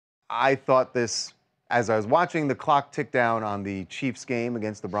I thought this, as I was watching the clock tick down on the Chiefs game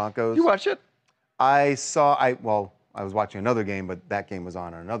against the Broncos. You watch it? I was watching another game, but that game was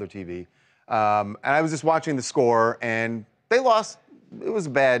on another TV. And I was just watching the score, and they lost. It was a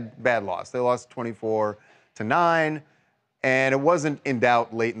bad loss. They lost 24-9, and it wasn't in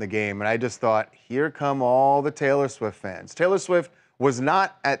doubt late in the game. And I just thought, here come all the Taylor Swift fans. Taylor Swift was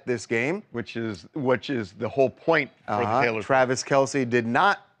not at this game, which is the whole point for the Taylor Swift. Travis Kelce did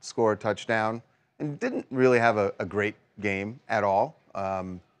not score a touchdown and didn't really have a great game at all.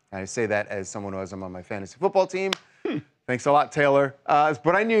 I say that as someone who has him on my fantasy football team. Thanks a lot, Taylor.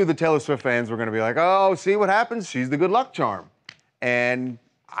 But I knew the Taylor Swift fans were going to be like, oh, see what happens? She's the good luck charm. And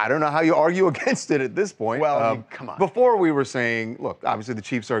I don't know how you argue against it at this point. Well, I mean, come on. Before we were saying, look, obviously the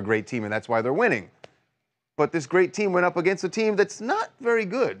Chiefs are a great team, and that's why they're winning. But this great team went up against a team that's not very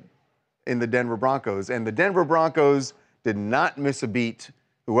good in the Denver Broncos. And the Denver Broncos did not miss a beat.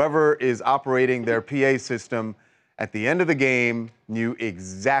 Whoever is operating their PA system at the end of the game knew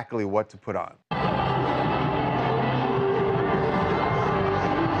exactly what to put on.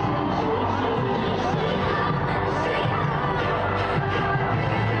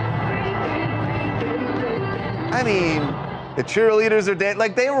 I mean, the cheerleaders are dead.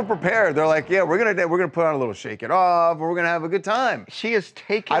 Like, they were prepared. They're like, yeah, we're gonna put on a little Shake It Off, or we're gonna have a good time. She has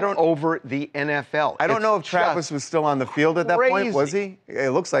taken over the NFL. I don't know if Travis was still on the field at that point. Was he? It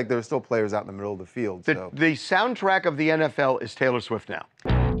looks like there were still players out in the middle of the field. The soundtrack of the NFL is Taylor Swift now.